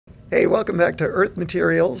Hey, welcome back to Earth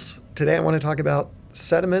Materials. Today I want to talk about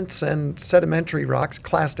sediments and sedimentary rocks,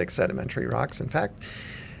 clastic sedimentary rocks. In fact,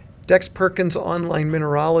 Dex Perkins' online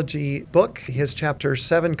mineralogy book, his chapter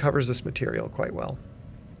 7 covers this material quite well.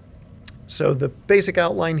 So the basic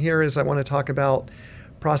outline here is I want to talk about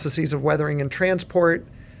processes of weathering and transport,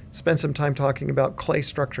 spend some time talking about clay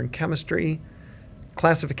structure and chemistry,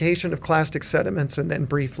 classification of clastic sediments, and then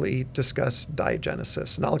briefly discuss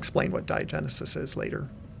diagenesis. And I'll explain what diagenesis is later.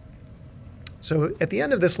 So at the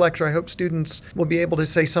end of this lecture, I hope students will be able to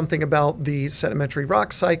say something about the sedimentary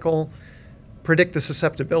rock cycle, predict the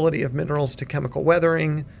susceptibility of minerals to chemical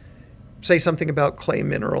weathering, say something about clay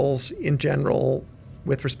minerals in general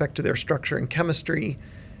with respect to their structure and chemistry,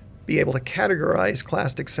 be able to categorize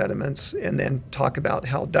clastic sediments, and then talk about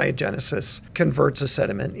how diagenesis converts a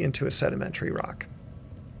sediment into a sedimentary rock.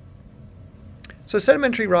 So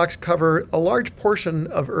sedimentary rocks cover a large portion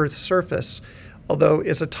of Earth's surface, although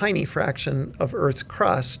it's a tiny fraction of Earth's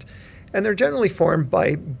crust, and they're generally formed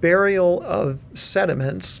by burial of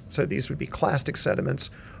sediments, so these would be clastic sediments,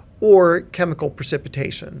 or chemical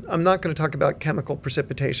precipitation. I'm not going to talk about chemical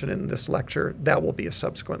precipitation in this lecture. That will be a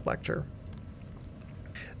subsequent lecture.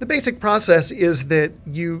 The basic process is that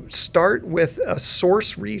you start with a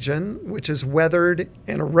source region, which is weathered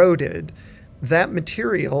and eroded. That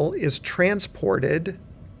material is transported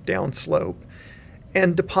downslope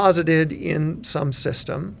and deposited in some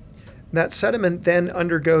system. That sediment then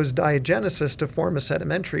undergoes diagenesis to form a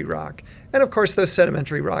sedimentary rock. And of course, those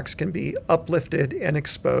sedimentary rocks can be uplifted and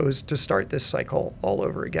exposed to start this cycle all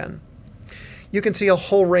over again. You can see a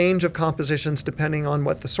whole range of compositions depending on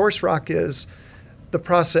what the source rock is. The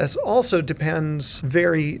process also depends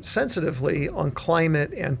very sensitively on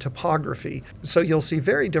climate and topography. So you'll see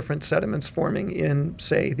very different sediments forming in,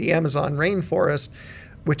 say, the Amazon rainforest,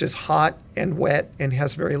 which is hot and wet and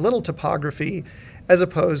has very little topography, as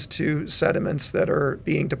opposed to sediments that are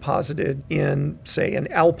being deposited in, say, an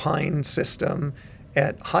alpine system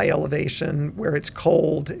at high elevation where it's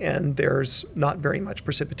cold and there's not very much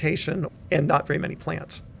precipitation and not very many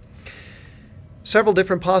plants. Several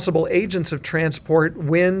different possible agents of transport.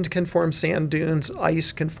 Wind can form sand dunes,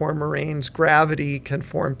 ice can form moraines, gravity can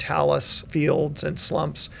form talus fields and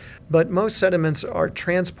slumps, but most sediments are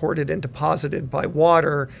transported and deposited by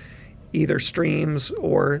water, either streams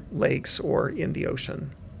or lakes or in the ocean.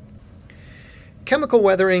 Chemical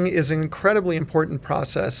weathering is an incredibly important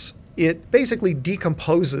process. It basically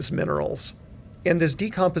decomposes minerals. And this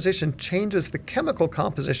decomposition changes the chemical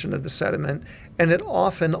composition of the sediment, and it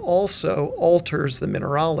often also alters the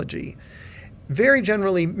mineralogy. Very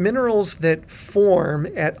generally, minerals that form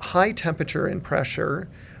at high temperature and pressure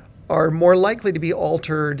are more likely to be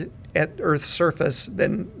altered at Earth's surface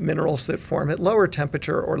than minerals that form at lower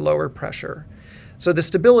temperature or lower pressure. So the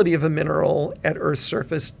stability of a mineral at Earth's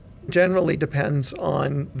surface generally depends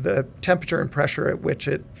on the temperature and pressure at which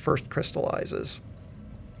it first crystallizes.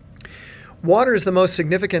 Water is the most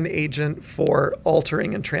significant agent for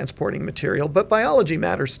altering and transporting material, but biology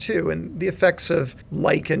matters too, and the effects of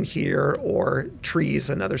lichen here or trees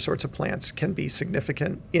and other sorts of plants can be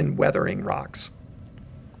significant in weathering rocks.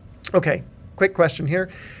 Okay, quick question here.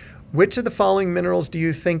 Which of the following minerals do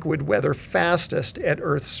you think would weather fastest at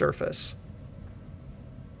Earth's surface?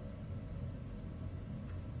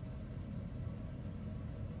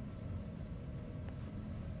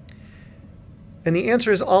 And the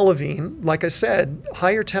answer is olivine. Like I said,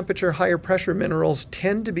 higher temperature, higher pressure minerals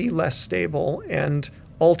tend to be less stable and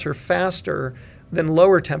alter faster than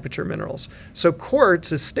lower temperature minerals. So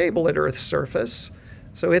quartz is stable at Earth's surface,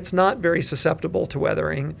 so it's not very susceptible to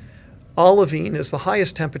weathering. Olivine is the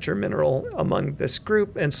highest temperature mineral among this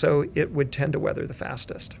group, and so it would tend to weather the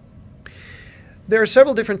fastest. There are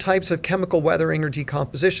several different types of chemical weathering or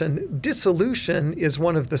decomposition. Dissolution is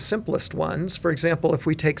one of the simplest ones. For example, if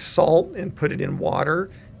we take salt and put it in water,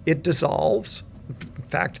 it dissolves. In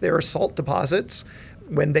fact, there are salt deposits.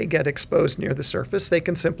 When they get exposed near the surface, they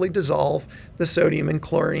can simply dissolve. The sodium and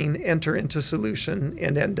chlorine enter into solution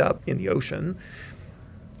and end up in the ocean.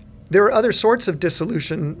 There are other sorts of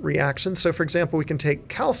dissolution reactions. So for example, we can take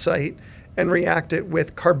calcite and react it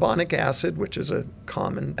with carbonic acid, which is a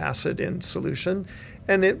common acid in solution,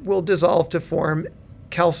 and it will dissolve to form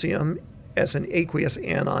calcium as an aqueous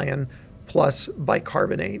anion plus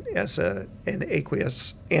bicarbonate as an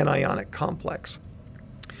aqueous anionic complex.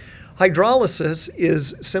 Hydrolysis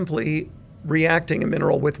is simply reacting a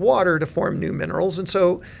mineral with water to form new minerals, and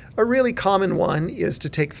so a really common one is to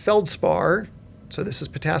take feldspar, so this is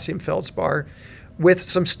potassium feldspar, with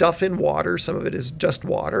some stuff in water. Some of it is just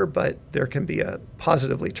water, but there can be a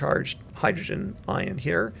positively charged hydrogen ion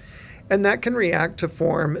here. And that can react to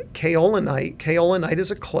form kaolinite. Kaolinite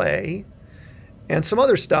is a clay, and some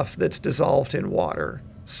other stuff that's dissolved in water.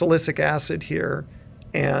 Silicic acid here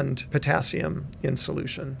and potassium in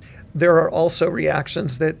solution. There are also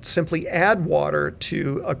reactions that simply add water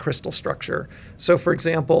to a crystal structure. So for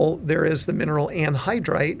example, there is the mineral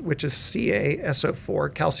anhydrite, which is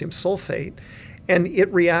CaSO4, calcium sulfate, and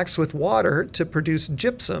it reacts with water to produce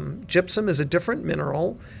gypsum. Gypsum is a different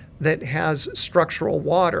mineral that has structural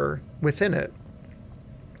water within it.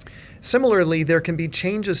 Similarly, there can be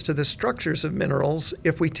changes to the structures of minerals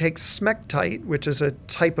if we take smectite, which is a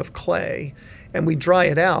type of clay, and we dry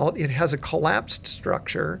it out. It has a collapsed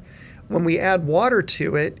structure. When we add water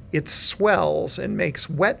to it, it swells and makes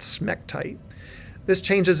wet smectite. This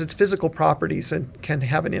changes its physical properties and can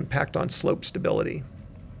have an impact on slope stability.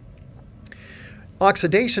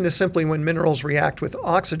 Oxidation is simply when minerals react with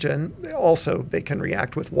oxygen. Also, they can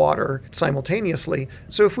react with water simultaneously.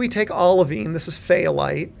 So if we take olivine, this is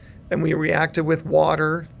phaolite, and we react it with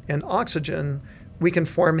water and oxygen, we can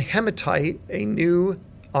form hematite, a new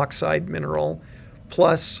oxide mineral,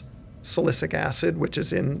 plus silicic acid, which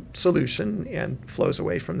is in solution and flows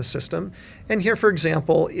away from the system. And here, for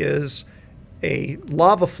example, is a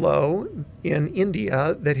lava flow in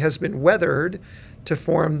India that has been weathered to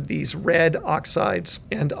form these red oxides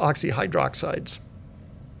and oxyhydroxides.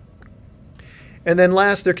 And then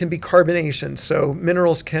last, there can be carbonation. So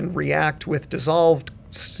minerals can react with dissolved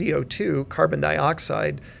CO2, carbon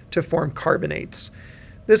dioxide, to form carbonates.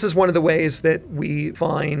 This is one of the ways that we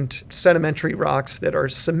find sedimentary rocks that are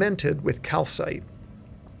cemented with calcite.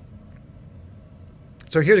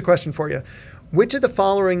 So here's a question for you. Which of the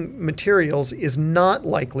following materials is not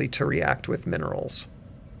likely to react with minerals?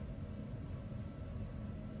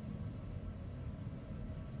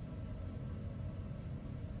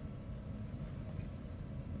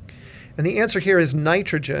 And the answer here is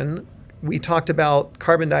nitrogen. We talked about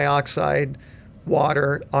carbon dioxide,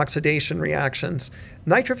 water, oxidation reactions.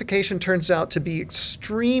 Nitrification turns out to be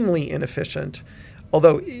extremely inefficient,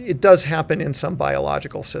 although it does happen in some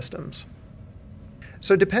biological systems.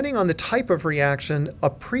 So depending on the type of reaction, a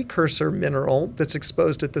precursor mineral that's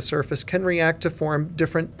exposed at the surface can react to form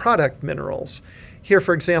different product minerals. Here,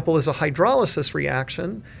 for example, is a hydrolysis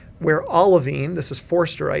reaction where olivine, this is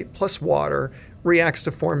forsterite, plus water, reacts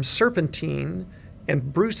to form serpentine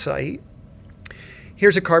and brucite.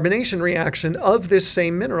 Here's a carbonation reaction of this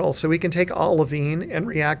same mineral. So we can take olivine and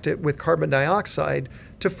react it with carbon dioxide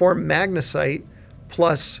to form magnesite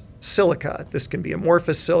plus silica. This can be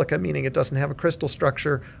amorphous silica, meaning it doesn't have a crystal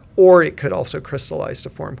structure, or it could also crystallize to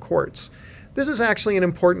form quartz. This is actually an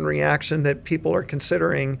important reaction that people are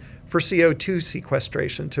considering for CO2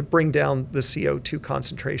 sequestration to bring down the CO2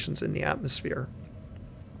 concentrations in the atmosphere.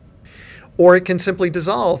 Or it can simply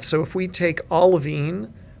dissolve. So if we take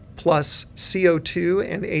olivine plus CO2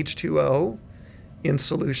 and H2O in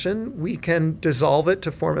solution, we can dissolve it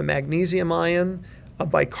to form a magnesium ion, a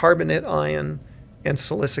bicarbonate ion, and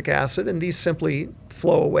silicic acid, and these simply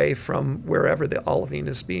flow away from wherever the olivine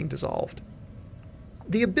is being dissolved.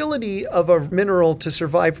 The ability of a mineral to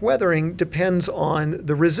survive weathering depends on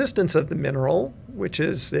the resistance of the mineral, which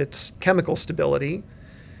is its chemical stability,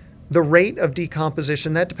 the rate of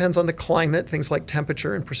decomposition, that depends on the climate, things like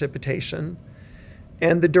temperature and precipitation,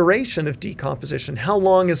 and the duration of decomposition. How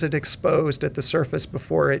long is it exposed at the surface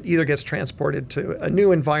before it either gets transported to a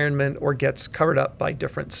new environment or gets covered up by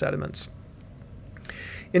different sediments?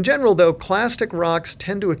 In general, though, clastic rocks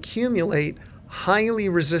tend to accumulate highly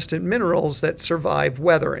resistant minerals that survive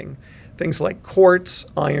weathering, things like quartz,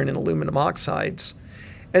 iron, and aluminum oxides.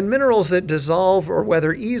 And minerals that dissolve or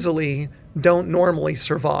weather easily don't normally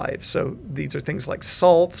survive. So these are things like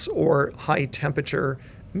salts or high temperature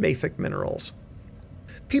mafic minerals.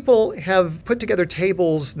 People have put together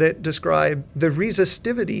tables that describe the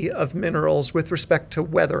resistivity of minerals with respect to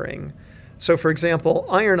weathering. So for example,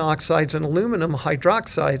 iron oxides and aluminum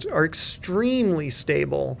hydroxides are extremely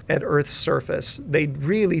stable at Earth's surface. They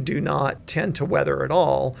really do not tend to weather at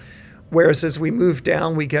all. Whereas as we move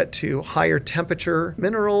down, we get to higher temperature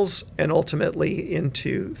minerals and ultimately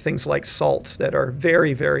into things like salts that are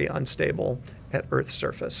very, very unstable at Earth's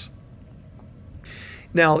surface.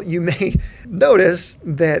 Now, you may notice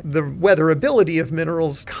that the weatherability of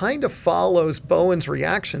minerals kind of follows Bowen's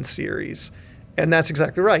reaction series. And that's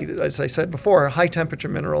exactly right. As I said before, high temperature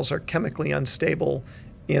minerals are chemically unstable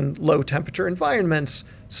in low temperature environments,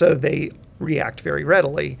 so they react very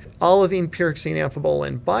readily. Olivine, pyroxene, amphibole,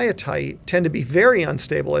 and biotite tend to be very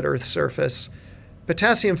unstable at Earth's surface.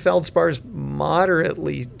 Potassium feldspar is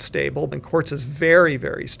moderately stable, and quartz is very,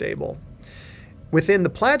 very stable. Within the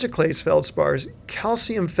plagioclase feldspars,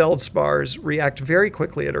 calcium feldspars react very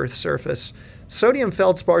quickly at Earth's surface. Sodium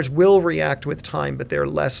feldspars will react with time, but they're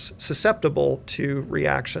less susceptible to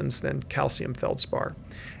reactions than calcium feldspar.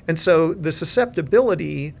 And so the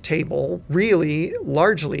susceptibility table really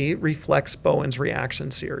largely reflects Bowen's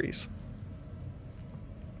reaction series.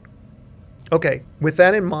 Okay, with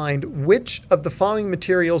that in mind, which of the following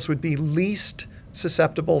materials would be least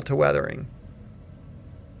susceptible to weathering?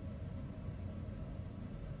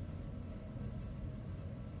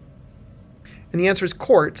 And the answer is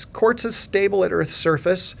quartz. Quartz is stable at Earth's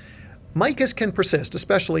surface. Micas can persist,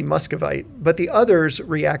 especially muscovite, but the others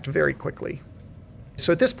react very quickly.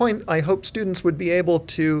 So at this point, I hope students would be able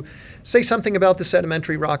to say something about the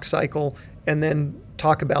sedimentary rock cycle and then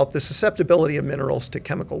talk about the susceptibility of minerals to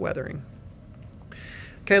chemical weathering.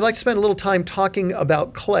 Okay, I'd like to spend a little time talking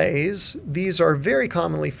about clays. These are very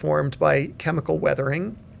commonly formed by chemical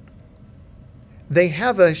weathering. They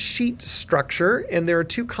have a sheet structure, and there are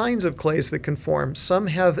two kinds of clays that can form. Some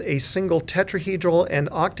have a single tetrahedral and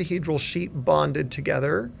octahedral sheet bonded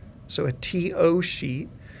together, so a TO sheet.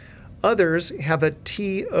 Others have a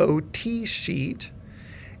TOT sheet,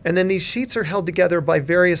 and then these sheets are held together by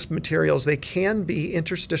various materials. They can be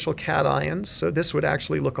interstitial cations, so this would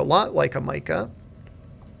actually look a lot like a mica,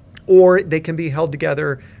 or they can be held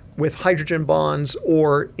together with hydrogen bonds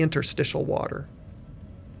or interstitial water.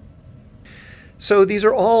 So these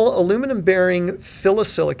are all aluminum-bearing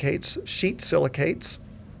phyllosilicates, sheet silicates,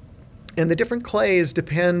 and the different clays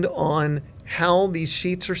depend on how these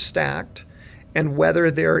sheets are stacked and whether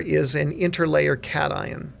there is an interlayer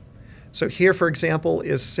cation. So here, for example,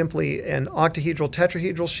 is simply an octahedral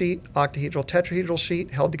tetrahedral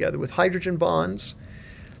sheet held together with hydrogen bonds.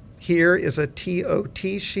 Here is a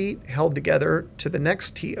TOT sheet held together to the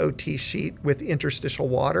next TOT sheet with interstitial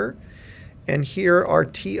water. And here are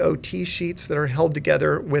TOT sheets that are held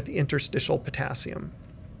together with interstitial potassium.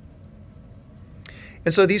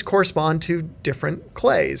 And so these correspond to different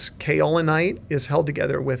clays. Kaolinite is held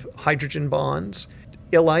together with hydrogen bonds.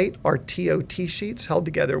 Illite are TOT sheets held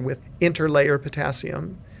together with interlayer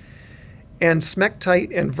potassium. And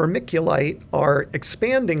smectite and vermiculite are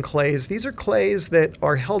expanding clays. These are clays that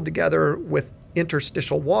are held together with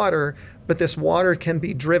interstitial water, but this water can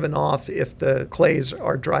be driven off if the clays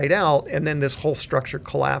are dried out, and then this whole structure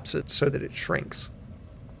collapses so that it shrinks.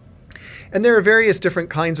 And there are various different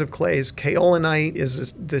kinds of clays. Kaolinite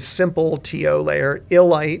is this simple TO layer.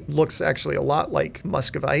 Illite looks actually a lot like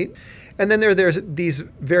muscovite. And then there's these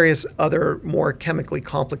various other more chemically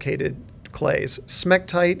complicated clays.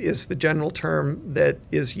 Smectite is the general term that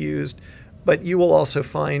is used, but you will also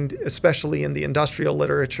find, especially in the industrial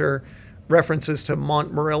literature, references to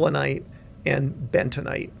montmorillonite and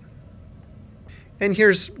bentonite. And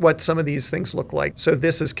here's what some of these things look like. So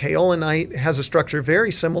this is kaolinite. It has a structure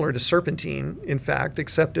very similar to serpentine, in fact,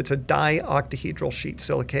 except it's a dioctahedral sheet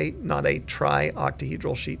silicate, not a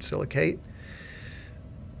trioctahedral sheet silicate.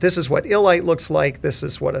 This is what illite looks like. This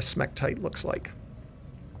is what a smectite looks like.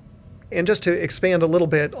 And just to expand a little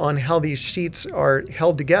bit on how these sheets are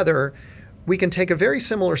held together, we can take a very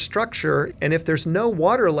similar structure, and if there's no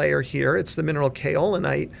water layer here, it's the mineral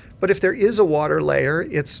kaolinite, but if there is a water layer,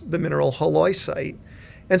 it's the mineral halloysite.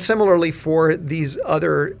 And similarly for these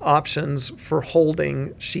other options for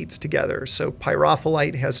holding sheets together. So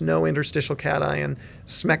pyrophyllite has no interstitial cation,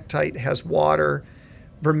 smectite has water,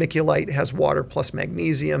 vermiculite has water plus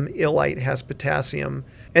magnesium, illite has potassium.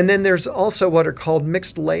 And then there's also what are called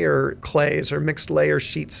mixed layer clays or mixed layer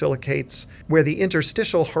sheet silicates, where the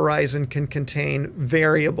interstitial horizon can contain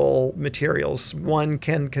variable materials. One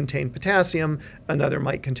can contain potassium, another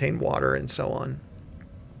might contain water, and so on.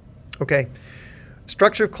 Okay,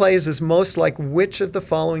 structure of clays is most like which of the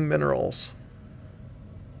following minerals?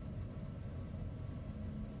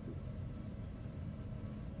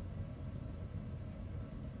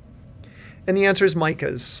 And the answer is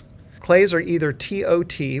micas. Clays are either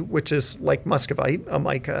TOT, which is like muscovite, a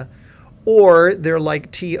mica, or they're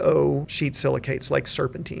like TO sheet silicates, like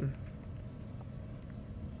serpentine.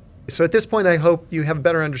 So at this point, I hope you have a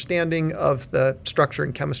better understanding of the structure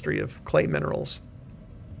and chemistry of clay minerals.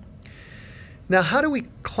 Now, how do we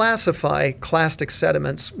classify clastic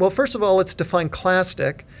sediments? Well, first of all, let's define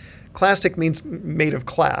clastic. Clastic means made of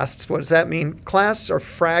clasts. What does that mean? Clasts are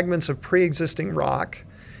fragments of pre-existing rock.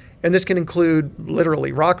 And this can include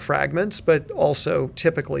literally rock fragments, but also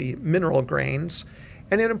typically mineral grains.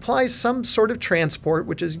 And it implies some sort of transport,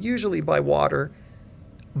 which is usually by water,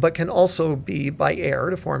 but can also be by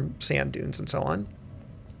air to form sand dunes and so on.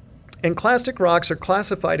 And clastic rocks are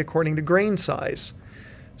classified according to grain size.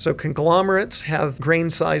 So conglomerates have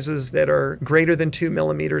grain sizes that are greater than 2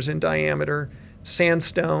 millimeters in diameter.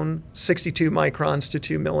 Sandstone, 62 microns to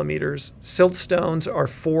 2 millimeters. Siltstones are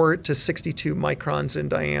 4 to 62 microns in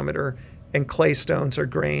diameter, and clay stones are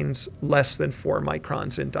grains less than 4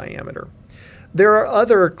 microns in diameter. There are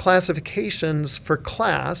other classifications for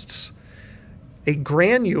clasts. A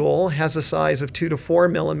granule has a size of 2 to 4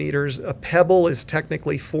 millimeters. A pebble is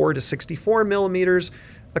technically 4 to 64 millimeters.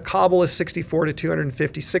 A cobble is 64 to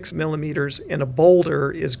 256 millimeters, and a boulder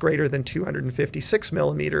is greater than 256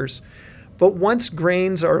 millimeters. But once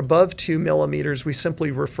grains are above 2 millimeters, we simply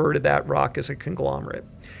refer to that rock as a conglomerate.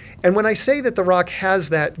 And when I say that the rock has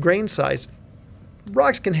that grain size,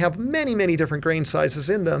 rocks can have many, many different grain sizes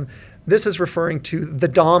in them. This is referring to the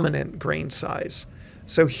dominant grain size.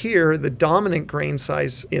 So here, the dominant grain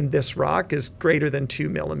size in this rock is greater than 2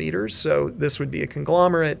 millimeters, so this would be a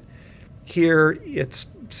conglomerate. Here, it's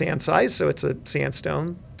sand size, so it's a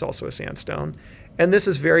sandstone. It's also a sandstone. And this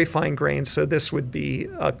is very fine grained, so this would be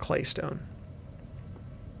a clay stone.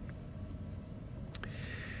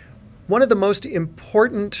 One of the most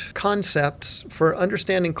important concepts for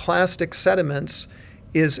understanding clastic sediments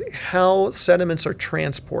is how sediments are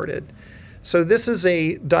transported. So this is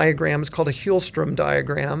a diagram, it's called a Hjulström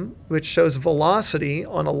diagram, which shows velocity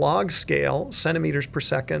on a log scale, centimeters per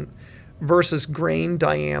second, versus grain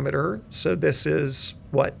diameter. So this is,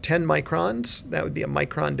 what, 10 microns? That would be a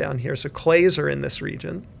micron down here. So clays are in this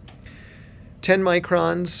region. 10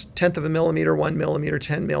 microns, tenth of a millimeter, 1 millimeter,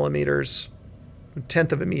 10 millimeters,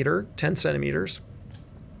 tenth of a meter, 10 centimeters.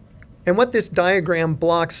 And what this diagram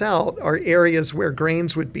blocks out are areas where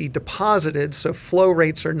grains would be deposited, so flow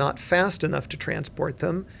rates are not fast enough to transport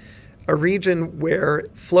them, a region where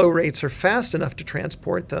flow rates are fast enough to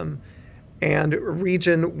transport them, and a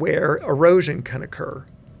region where erosion can occur.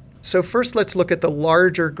 So first let's look at the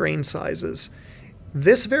larger grain sizes.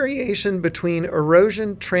 This variation between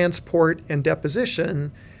erosion, transport, and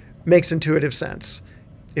deposition makes intuitive sense.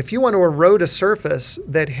 If you want to erode a surface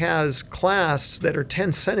that has clasts that are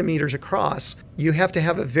 10 centimeters across, you have to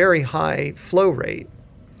have a very high flow rate.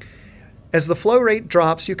 As the flow rate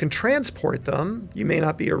drops, you can transport them. You may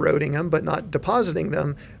not be eroding them, but not depositing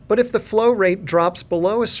them. But if the flow rate drops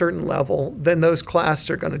below a certain level, then those clasts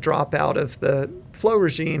are going to drop out of the flow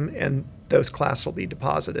regime and those clasts will be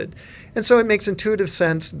deposited. And so it makes intuitive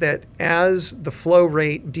sense that as the flow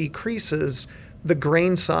rate decreases, the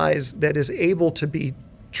grain size that is able to be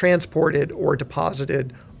transported or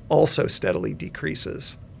deposited also steadily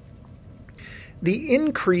decreases. The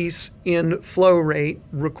increase in flow rate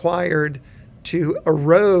required to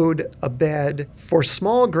erode a bed for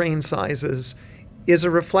small grain sizes is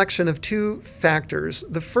a reflection of two factors.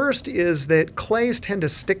 The first is that clays tend to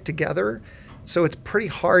stick together, so it's pretty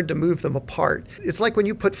hard to move them apart. It's like when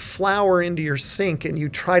you put flour into your sink and you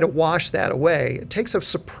try to wash that away. It takes a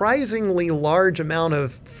surprisingly large amount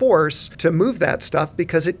of force to move that stuff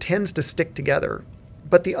because it tends to stick together.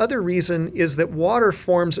 But the other reason is that water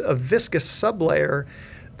forms a viscous sublayer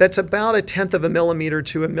that's about a tenth of a millimeter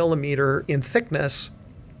to a millimeter in thickness.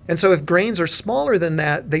 And so if grains are smaller than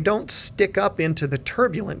that, they don't stick up into the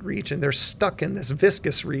turbulent region. They're stuck in this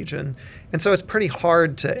viscous region. And so it's pretty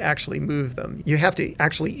hard to actually move them. You have to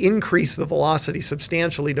actually increase the velocity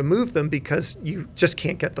substantially to move them because you just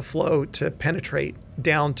can't get the flow to penetrate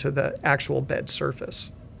down to the actual bed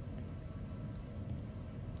surface.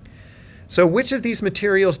 So which of these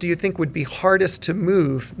materials do you think would be hardest to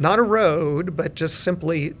move? Not erode, but just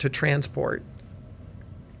simply to transport.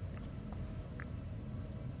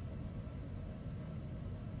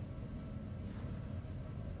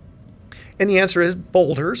 And the answer is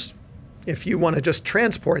boulders. If you want to just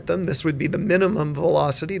transport them, this would be the minimum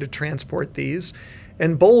velocity to transport these.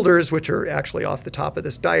 And boulders, which are actually off the top of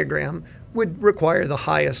this diagram, would require the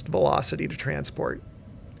highest velocity to transport.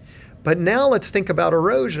 But now let's think about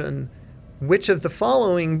erosion. Which of the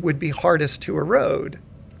following would be hardest to erode?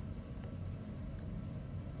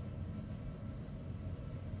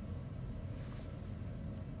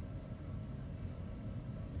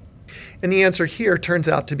 And the answer here turns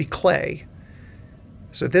out to be clay.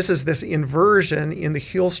 So this is this inversion in the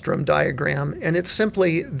Hjulström diagram, and it's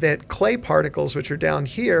simply that clay particles, which are down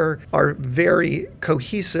here, are very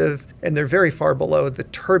cohesive and they're very far below the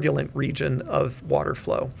turbulent region of water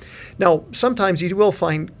flow. Now, sometimes you will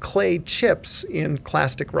find clay chips in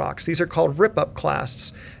clastic rocks. These are called rip-up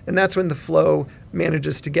clasts, and that's when the flow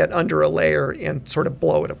manages to get under a layer and sort of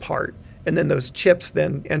blow it apart. And then those chips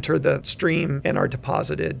then enter the stream and are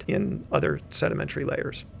deposited in other sedimentary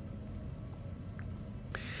layers.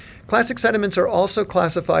 Clastic sediments are also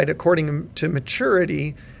classified according to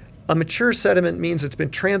maturity. A mature sediment means it's been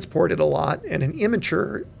transported a lot, and an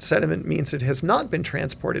immature sediment means it has not been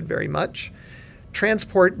transported very much.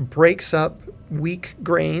 Transport breaks up weak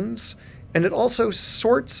grains, and it also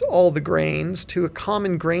sorts all the grains to a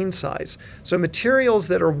common grain size. So materials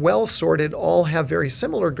that are well sorted all have very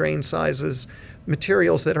similar grain sizes.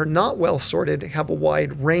 Materials that are not well sorted have a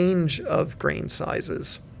wide range of grain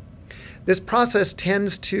sizes. This process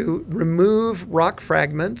tends to remove rock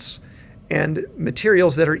fragments and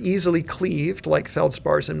materials that are easily cleaved, like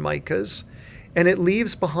feldspars and micas, and it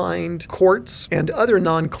leaves behind quartz and other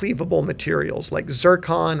non-cleavable materials like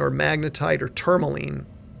zircon or magnetite or tourmaline.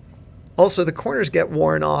 Also, the corners get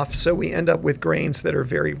worn off, so we end up with grains that are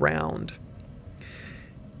very round.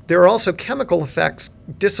 There are also chemical effects.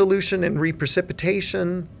 Dissolution and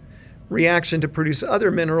reprecipitation, reaction to produce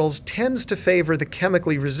other minerals tends to favor the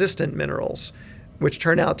chemically resistant minerals, which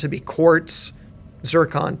turn out to be quartz,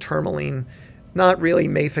 zircon, tourmaline, not really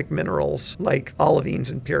mafic minerals like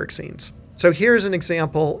olivines and pyroxenes. So here's an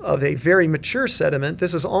example of a very mature sediment.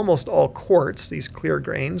 This is almost all quartz, these clear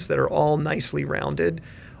grains that are all nicely rounded,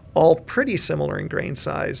 all pretty similar in grain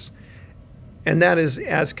size. And that is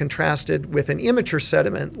as contrasted with an immature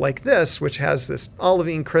sediment like this, which has this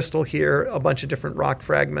olivine crystal here, a bunch of different rock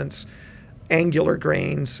fragments, angular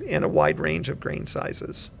grains, and a wide range of grain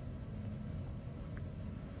sizes.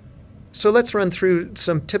 So let's run through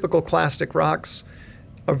some typical clastic rocks.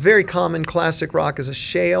 A very common clastic rock is a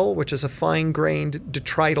shale, which is a fine-grained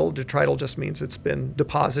detrital. Detrital just means it's been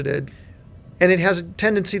deposited. And it has a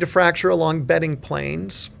tendency to fracture along bedding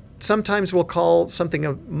planes. Sometimes we'll call something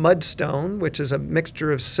a mudstone, which is a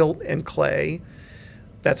mixture of silt and clay.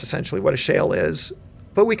 That's essentially what a shale is.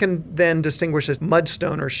 But we can then distinguish a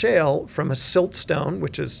mudstone or shale from a siltstone,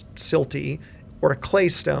 which is silty, or a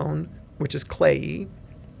claystone, which is clayey.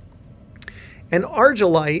 An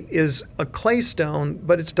argillite is a claystone,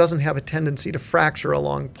 but it doesn't have a tendency to fracture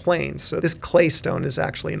along planes. So this claystone is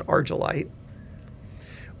actually an argillite.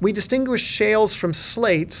 We distinguish shales from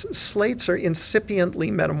slates. Slates are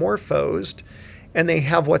incipiently metamorphosed, and they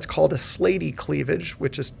have what's called a slaty cleavage,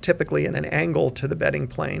 which is typically in an angle to the bedding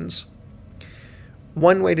planes.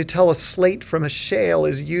 One way to tell a slate from a shale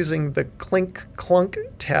is using the clink-clunk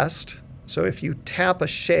test. So if you tap a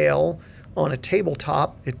shale on a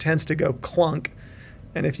tabletop, it tends to go clunk.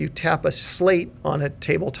 And if you tap a slate on a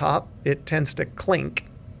tabletop, it tends to clink.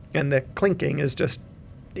 And the clinking is just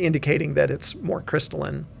indicating that it's more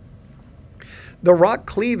crystalline. The rock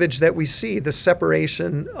cleavage that we see, the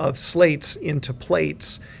separation of slates into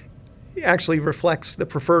plates, actually reflects the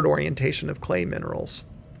preferred orientation of clay minerals.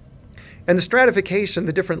 And the stratification,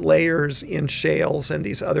 the different layers in shales and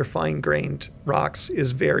these other fine-grained rocks,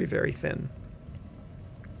 is very, very thin.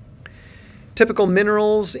 Typical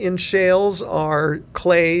minerals in shales are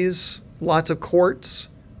clays, lots of quartz,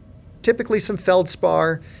 typically some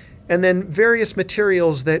feldspar, and then various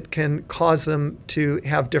materials that can cause them to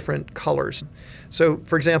have different colors. So,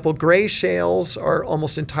 for example, gray shales are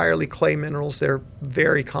almost entirely clay minerals. They're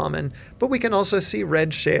very common. But we can also see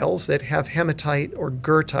red shales that have hematite or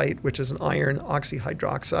goethite, which is an iron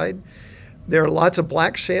oxyhydroxide. There are lots of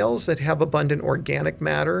black shales that have abundant organic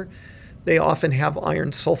matter. They often have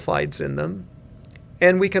iron sulfides in them.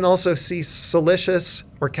 And we can also see silicious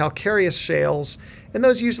or calcareous shales, and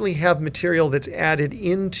those usually have material that's added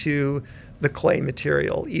into the clay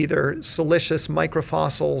material, either silicious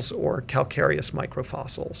microfossils or calcareous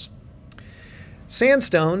microfossils.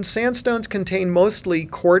 Sandstones contain mostly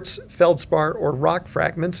quartz, feldspar, or rock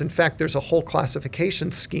fragments. In fact, there's a whole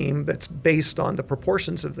classification scheme that's based on the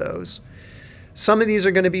proportions of those. Some of these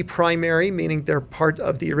are going to be primary, meaning they're part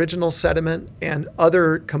of the original sediment, and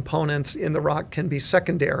other components in the rock can be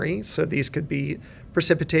secondary. So these could be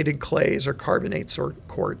precipitated clays or carbonates or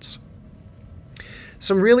quartz.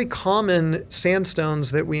 Some really common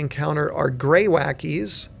sandstones that we encounter are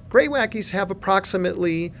greywackies. Greywackies have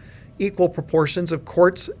approximately equal proportions of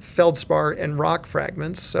quartz, feldspar, and rock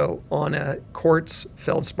fragments. So on a quartz,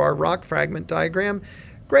 feldspar, rock fragment diagram,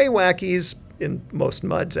 greywackies, in most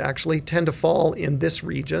muds actually, tend to fall in this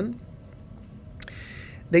region.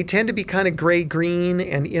 They tend to be kind of gray-green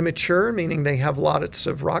and immature, meaning they have lots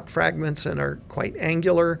of rock fragments and are quite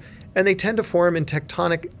angular, and they tend to form in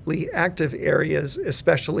tectonically active areas,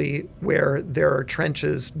 especially where there are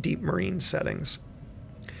trenches, deep marine settings.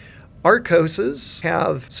 Arkoses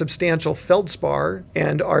have substantial feldspar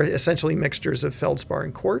and are essentially mixtures of feldspar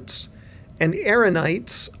and quartz. And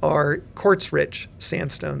aaronites are quartz-rich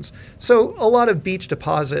sandstones. So a lot of beach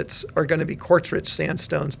deposits are going to be quartz-rich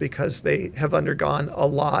sandstones because they have undergone a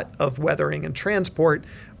lot of weathering and transport,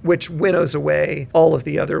 which winnows away all of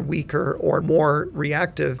the other weaker or more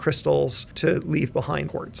reactive crystals to leave behind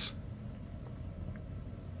quartz.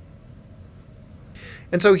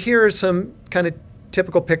 And so here are some kind of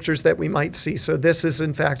typical pictures that we might see. So this is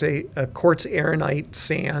in fact a quartz arenite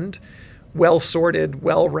sand, well sorted,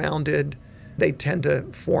 well rounded. They tend to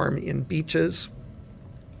form in beaches.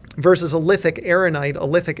 Versus a lithic aranite. A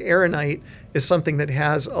lithic aranite is something that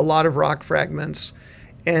has a lot of rock fragments,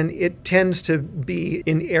 and it tends to be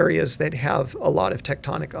in areas that have a lot of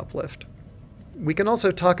tectonic uplift. We can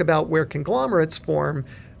also talk about where conglomerates form.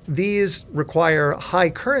 These require high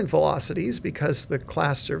current velocities because the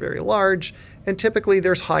clasts are very large, and typically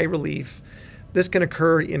there's high relief. This can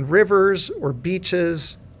occur in rivers or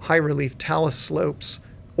beaches, high relief talus slopes,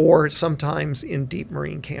 or sometimes in deep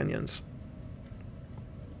marine canyons.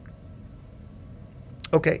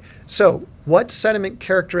 Okay, so what sediment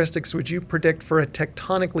characteristics would you predict for a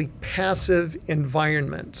tectonically passive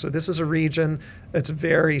environment? So this is a region that's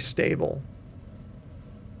very stable.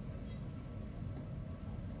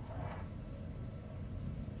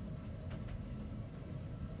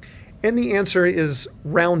 And the answer is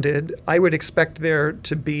rounded. I would expect there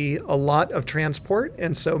to be a lot of transport,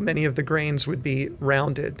 and so many of the grains would be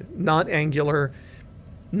rounded, not angular,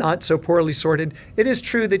 not so poorly sorted. It is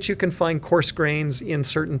true that you can find coarse grains in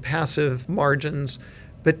certain passive margins,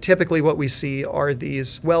 but typically what we see are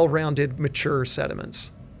these well-rounded, mature sediments.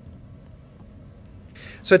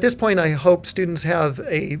 So at this point, I hope students have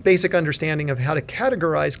a basic understanding of how to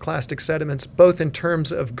categorize clastic sediments, both in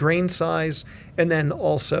terms of grain size and then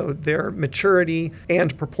also their maturity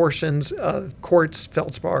and proportions of quartz,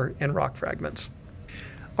 feldspar, and rock fragments.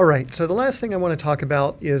 All right, so the last thing I want to talk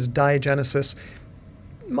about is diagenesis.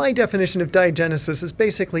 My definition of diagenesis is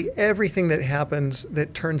basically everything that happens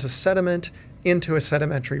that turns a sediment into a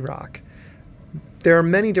sedimentary rock. There are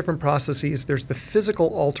many different processes. There's the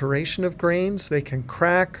physical alteration of grains. They can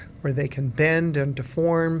crack or they can bend and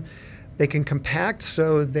deform. They can compact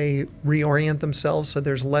so they reorient themselves so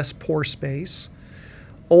there's less pore space.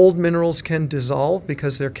 Old minerals can dissolve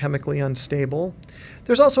because they're chemically unstable.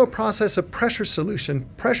 There's also a process of pressure solution.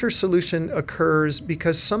 Pressure solution occurs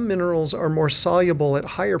because some minerals are more soluble at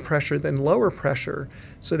higher pressure than lower pressure,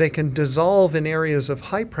 so they can dissolve in areas of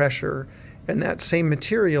high pressure, and that same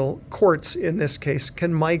material, quartz in this case,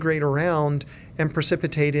 can migrate around and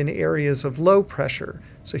precipitate in areas of low pressure.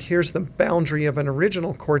 So here's the boundary of an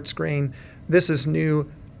original quartz grain. This is new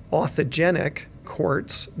authigenic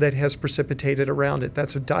quartz that has precipitated around it.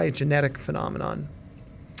 That's a diagenetic phenomenon.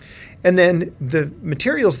 And then the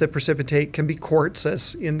materials that precipitate can be quartz,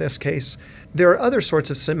 as in this case. There are other sorts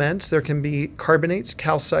of cements. There can be carbonates,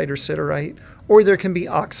 calcite or siderite, or there can be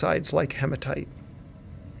oxides like hematite.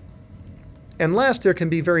 And last, there can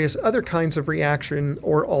be various other kinds of reaction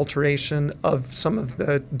or alteration of some of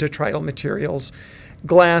the detrital materials.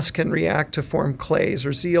 Glass can react to form clays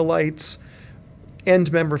or zeolites.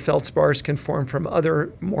 End member feldspars can form from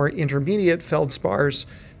other more intermediate feldspars.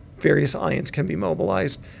 Various ions can be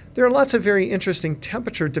mobilized. There are lots of very interesting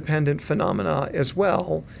temperature-dependent phenomena as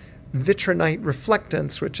well. Vitrinite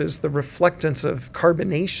reflectance, which is the reflectance of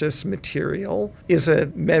carbonaceous material, is a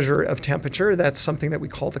measure of temperature. That's something that we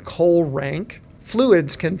call the Cole rank.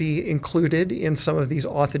 Fluids can be included in some of these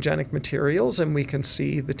authigenic materials, and we can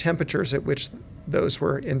see the temperatures at which those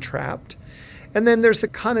were entrapped. And then there's the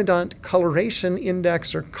conodont coloration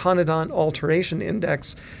index or conodont alteration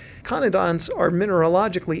index. Conodonts are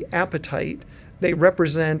mineralogically apatite. They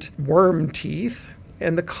represent worm teeth,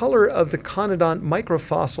 and the color of the conodont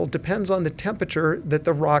microfossil depends on the temperature that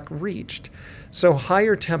the rock reached. So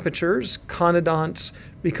higher temperatures, conodonts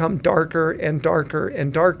become darker and darker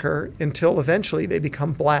and darker until eventually they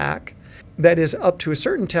become black. That is up to a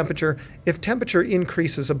certain temperature. If temperature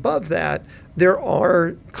increases above that, there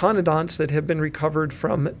are conodonts that have been recovered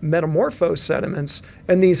from metamorphosed sediments,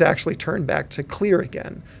 and these actually turn back to clear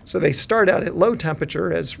again. So they start out at low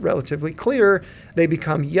temperature as relatively clear, they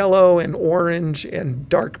become yellow and orange and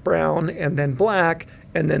dark brown and then black,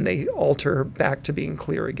 and then they alter back to being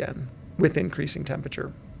clear again with increasing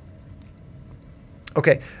temperature.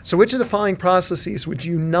 Okay, so which of the following processes would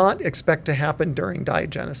you not expect to happen during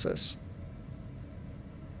diagenesis?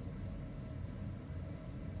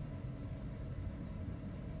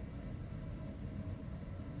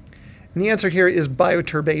 And the answer here is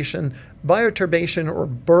bioturbation. Bioturbation, or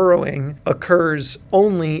burrowing, occurs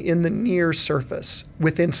only in the near surface,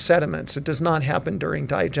 within sediments. It does not happen during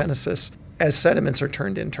diagenesis as sediments are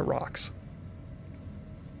turned into rocks.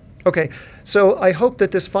 Okay, so I hope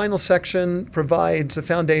that this final section provides a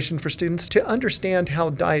foundation for students to understand how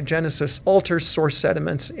diagenesis alters source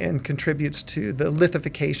sediments and contributes to the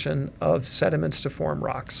lithification of sediments to form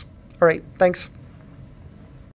rocks. All right, thanks.